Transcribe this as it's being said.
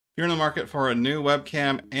You're in the market for a new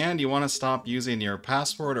webcam and you want to stop using your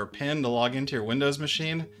password or PIN to log into your Windows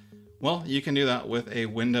machine? Well, you can do that with a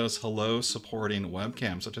Windows Hello supporting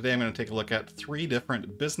webcam. So today I'm going to take a look at 3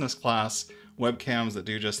 different business class webcams that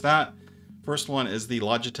do just that. First one is the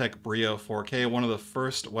Logitech BRIO 4K, one of the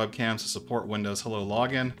first webcams to support Windows Hello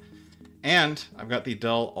login. And I've got the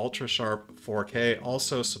Dell Ultrasharp 4K,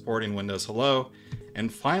 also supporting Windows Hello.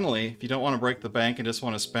 And finally, if you don't want to break the bank and just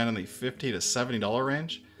want to spend in the $50 to $70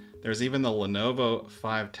 range, there's even the Lenovo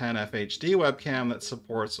 510 FHD webcam that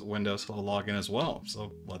supports Windows Hello login as well.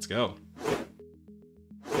 So let's go.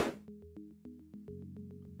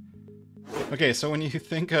 Okay, so when you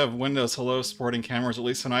think of Windows Hello supporting cameras, at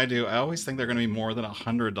least when I do, I always think they're going to be more than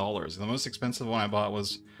 $100. The most expensive one I bought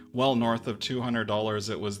was well north of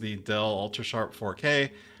 $200. It was the Dell Ultrasharp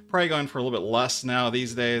 4K, probably going for a little bit less now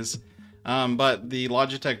these days. But the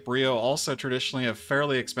Logitech BRIO, also traditionally a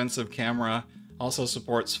fairly expensive camera, also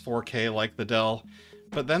supports 4K like the Dell.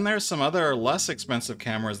 But then there's some other less expensive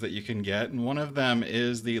cameras that you can get, and one of them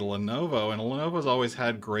is the Lenovo. And Lenovo's always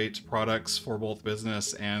had great products for both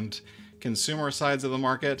business and consumer sides of the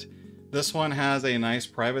market. This one has a nice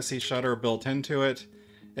privacy shutter built into it.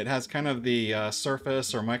 It has kind of the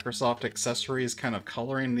Surface or Microsoft accessories kind of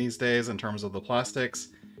coloring these days in terms of the plastics.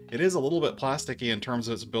 It is a little bit plasticky in terms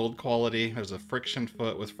of its build quality. There's a friction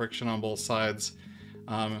foot with friction on both sides.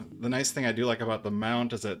 The nice thing I do like about the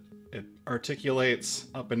mount is it articulates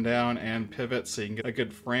up and down and pivots so you can get a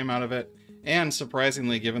good frame out of it. And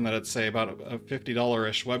surprisingly, given that it's say about a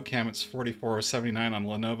 $50-ish webcam, it's $44.79 on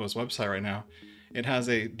Lenovo's website right now. It has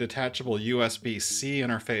a detachable USB-C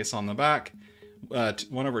interface on the back,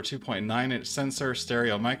 1/2.9-inch sensor,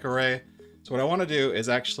 stereo microarray. So what I want to do is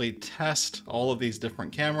actually test all of these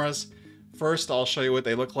different cameras. First, I'll show you what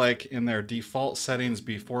they look like in their default settings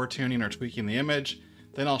before tuning or tweaking the image.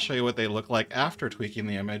 Then I'll show you what they look like after tweaking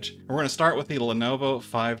the image. We're going to start with the Lenovo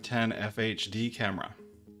 510 FHD camera.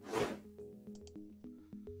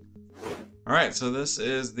 Alright, so this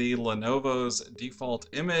is the Lenovo's default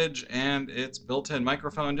image and its built-in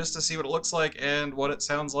microphone, just to see what it looks like and what it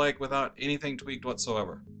sounds like without anything tweaked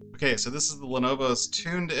whatsoever. Okay, so this is the Lenovo's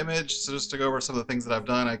tuned image. So just to go over some of the things that I've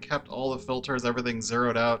done, I kept all the filters, everything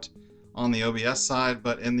zeroed out on the OBS side,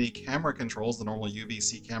 but in the camera controls, the normal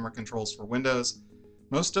UVC camera controls for Windows,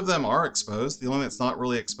 most of them are exposed. The only thing that's not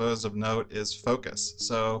really exposed of note is focus.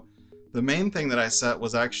 So the main thing that I set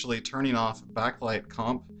was actually turning off backlight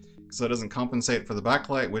comp, so it doesn't compensate for the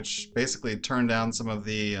backlight, which basically turned down some of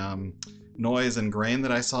the noise and grain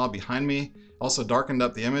that I saw behind me. Also darkened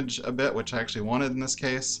up the image a bit, which I actually wanted in this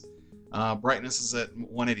case. Brightness is at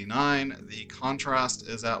 189. The contrast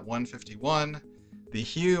is at 151. The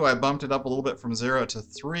hue, I bumped it up a little bit from 0 to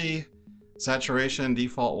 3. Saturation,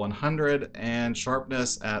 default 100. And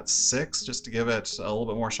sharpness at 6, just to give it a little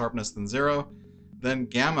bit more sharpness than 0. Then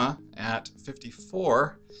gamma at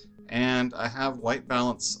 54. And I have white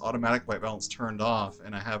balance, automatic white balance turned off,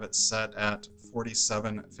 and I have it set at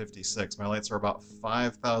 4756. My lights are about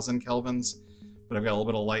 5,000 kelvins, but I've got a little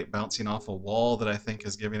bit of light bouncing off a wall that I think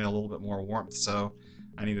is giving it a little bit more warmth, so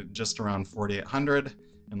I need it just around 4800.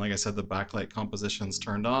 And like I said, the backlight composition's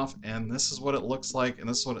turned off, and this is what it looks like, and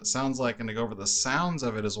this is what it sounds like. And to go over the sounds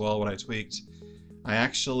of it as well, what I tweaked, I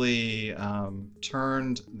actually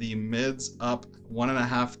turned the mids up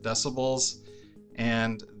 1.5 decibels,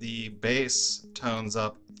 and the bass tones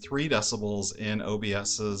up 3 decibels in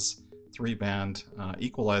OBS's 3-band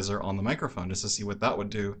equalizer on the microphone, just to see what that would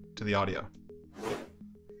do to the audio.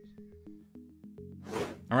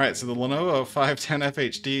 Alright, so the Lenovo 510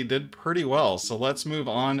 FHD did pretty well, so let's move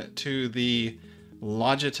on to the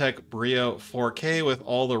Logitech BRIO 4K with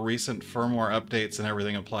all the recent firmware updates and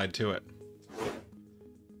everything applied to it.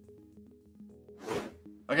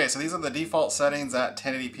 Okay, so these are the default settings at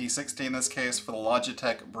 1080p 60 in this case for the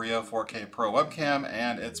Logitech BRIO 4K Pro webcam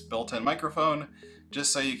and its built-in microphone,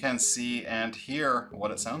 just so you can see and hear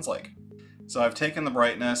what it sounds like. So I've taken the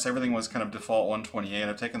brightness, everything was kind of default 128,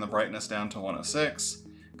 I've taken the brightness down to 106,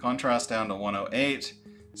 contrast down to 108,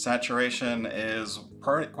 saturation is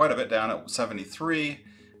quite a bit down at 73,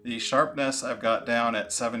 the sharpness I've got down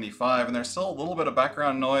at 75, and there's still a little bit of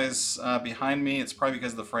background noise behind me. It's probably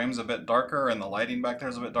because the frame's a bit darker and the lighting back there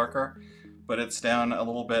is a bit darker, but it's down a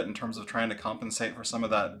little bit in terms of trying to compensate for some of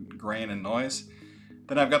that grain and noise.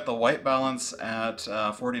 Then I've got the white balance at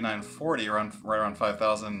 4940, right around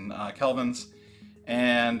 5,000 kelvins.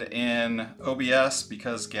 And in OBS,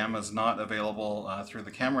 because gamma is not available through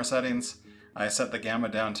the camera settings, I set the gamma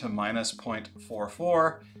down to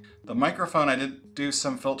 -0.44. The microphone, I did do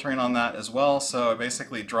some filtering on that as well, so I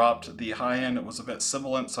basically dropped the high end. It was a bit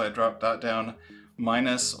sibilant, so I dropped that down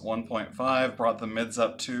minus 1.5, brought the mids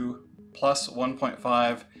up to plus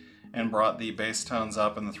 1.5, and brought the bass tones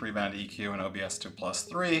up in the 3-band EQ and OBS to plus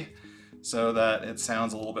 3, so that it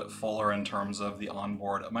sounds a little bit fuller in terms of the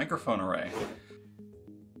onboard microphone array.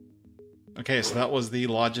 Okay, so that was the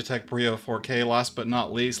Logitech BRIO 4K. Last but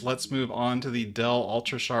not least, let's move on to the Dell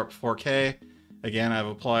Ultrasharp 4K. Again, I've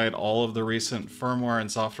applied all of the recent firmware and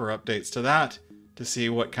software updates to that to see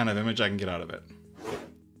what kind of image I can get out of it.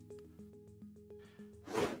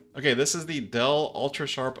 Okay, this is the Dell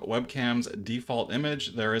Ultrasharp webcam's default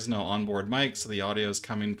image. There is no onboard mic, so the audio is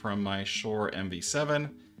coming from my Shure MV7.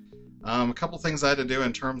 A couple things I had to do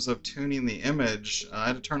in terms of tuning the image. I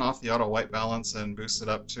had to turn off the auto white balance and boost it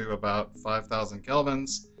up to about 5,000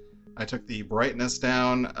 kelvins. I took the brightness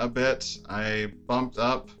down a bit. I bumped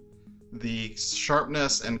up the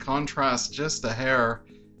sharpness and contrast just a hair,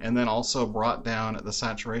 and then also brought down the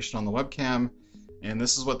saturation on the webcam. And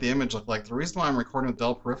this is what the image looked like. The reason why I'm recording with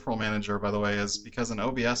Dell Peripheral Manager, by the way, is because in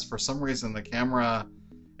OBS, for some reason, the camera,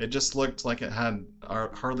 it just looked like it had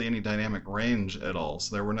hardly any dynamic range at all.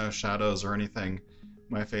 So there were no shadows or anything.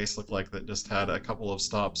 My face looked like that just had a couple of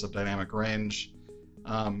stops of dynamic range.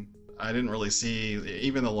 I didn't really see,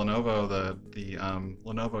 even the Lenovo, the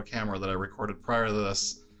Lenovo camera that I recorded prior to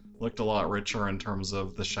this looked a lot richer in terms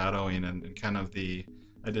of the shadowing and kind of the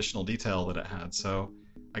additional detail that it had. So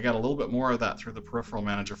I got a little bit more of that through the Peripheral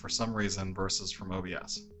Manager for some reason versus from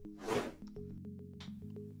OBS.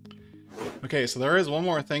 Okay, so there is one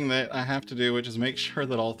more thing that I have to do, which is make sure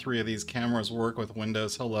that all three of these cameras work with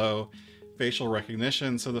Windows Hello facial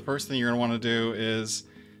recognition. So the first thing you're going to want to do is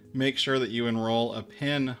make sure that you enroll a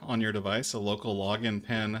PIN on your device, a local login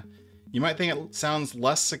PIN. You might think it sounds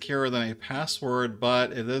less secure than a password,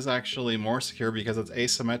 but it is actually more secure because it's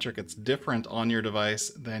asymmetric. It's different on your device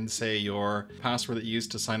than, say, your password that you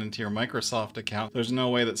used to sign into your Microsoft account. There's no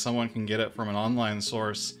way that someone can get it from an online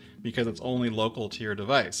source because it's only local to your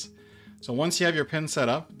device. So once you have your PIN set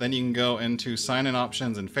up, then you can go into sign-in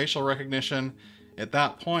options and facial recognition. At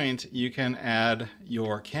that point, you can add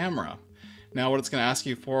your camera. Now what it's going to ask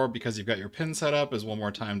you for, because you've got your PIN set up, is one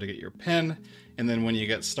more time to get your PIN. And then when you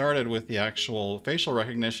get started with the actual facial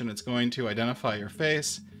recognition, it's going to identify your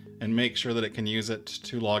face and make sure that it can use it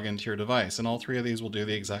to log into your device. And all three of these will do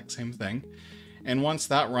the exact same thing. And once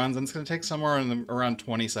that runs, and it's going to take somewhere around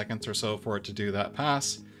 20 seconds or so for it to do that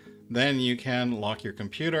pass, then you can lock your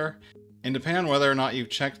computer. And depending on whether or not you've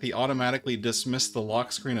checked the automatically dismiss the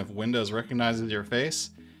lock screen if Windows recognizes your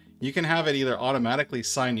face, you can have it either automatically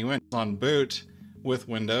sign you in on boot with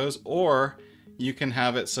Windows, or you can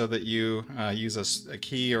have it so that you use a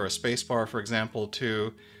key or a space bar, for example,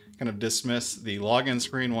 to kind of dismiss the login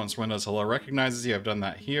screen once Windows Hello recognizes you. I've done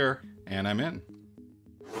that here, and I'm in.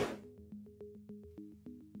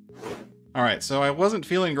 Alright, so I wasn't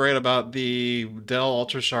feeling great about the Dell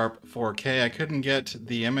Ultrasharp 4K. I couldn't get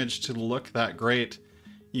the image to look that great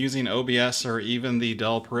using OBS or even the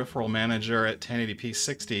Dell Peripheral Manager at 1080p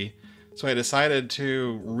 60. So I decided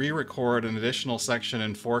to re-record an additional section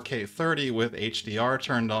in 4K 30 with HDR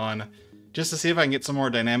turned on, just to see if I can get some more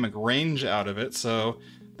dynamic range out of it. So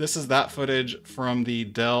this is that footage from the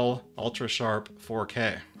Dell Ultrasharp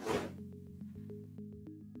 4K.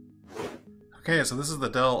 Okay, so this is the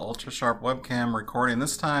Dell Ultrasharp webcam recording,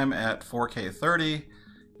 this time at 4K 30,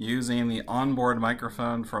 using the onboard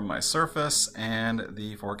microphone from my Surface and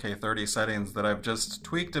the 4K 30 settings that I've just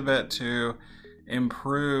tweaked a bit to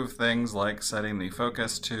improve things like setting the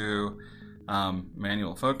focus to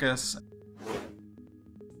manual focus.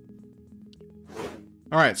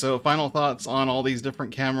 Alright, so final thoughts on all these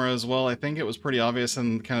different cameras. Well, I think it was pretty obvious,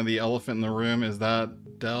 and kind of the elephant in the room is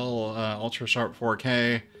that Dell Ultrasharp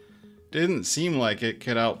 4K didn't seem like it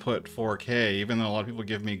could output 4K, even though a lot of people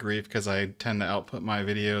give me grief because I tend to output my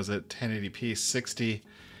videos at 1080p 60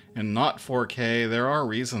 and not 4K. There are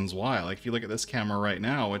reasons why. Like if you look at this camera right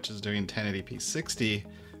now, which is doing 1080p 60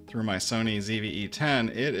 through my Sony ZV-E10,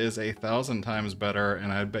 it is 1,000 times better,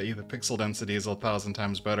 and I bet you the pixel density is 1,000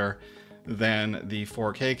 times better than the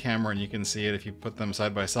 4K camera, and you can see it if you put them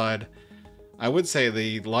side by side. I would say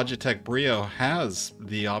the Logitech BRIO has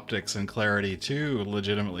the optics and clarity to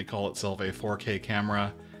legitimately call itself a 4K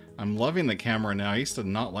camera. I'm loving the camera now. I used to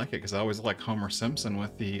not like it because I always like Homer Simpson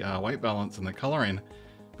with the white balance and the coloring.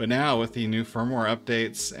 But now with the new firmware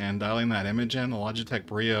updates and dialing that image in, the Logitech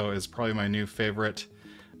BRIO is probably my new favorite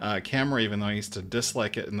camera, even though I used to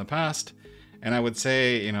dislike it in the past. And I would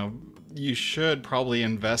say, you know, you should probably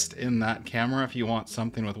invest in that camera if you want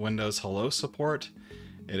something with Windows Hello support.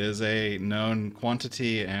 It is a known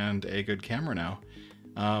quantity and a good camera now.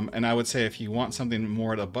 And I would say if you want something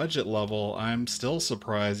more at a budget level, I'm still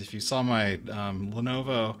surprised. If you saw my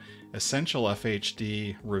Lenovo Essential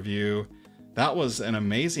FHD review, that was an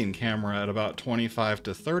amazing camera at about $25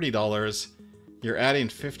 to $30. You're adding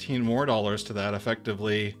 $15 more to that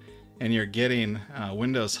effectively, and you're getting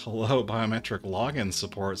Windows Hello biometric login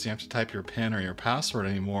support, so you have to type your PIN or your password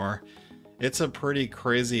anymore. It's a pretty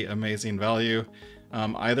crazy, amazing value.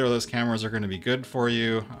 Either of those cameras are going to be good for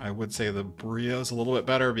you. I would say the BRIO is a little bit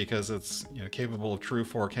better because it's capable of true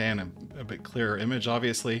 4K and a bit clearer image,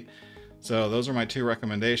 obviously. So those are my two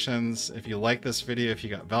recommendations. If you like this video, if you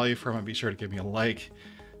got value from it, be sure to give me a like.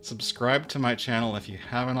 Subscribe to my channel if you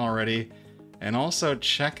haven't already. And also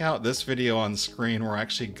check out this video on screen where I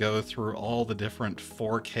actually go through all the different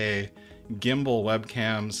 4K gimbal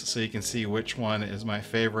webcams so you can see which one is my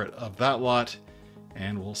favorite of that lot.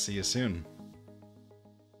 And we'll see you soon.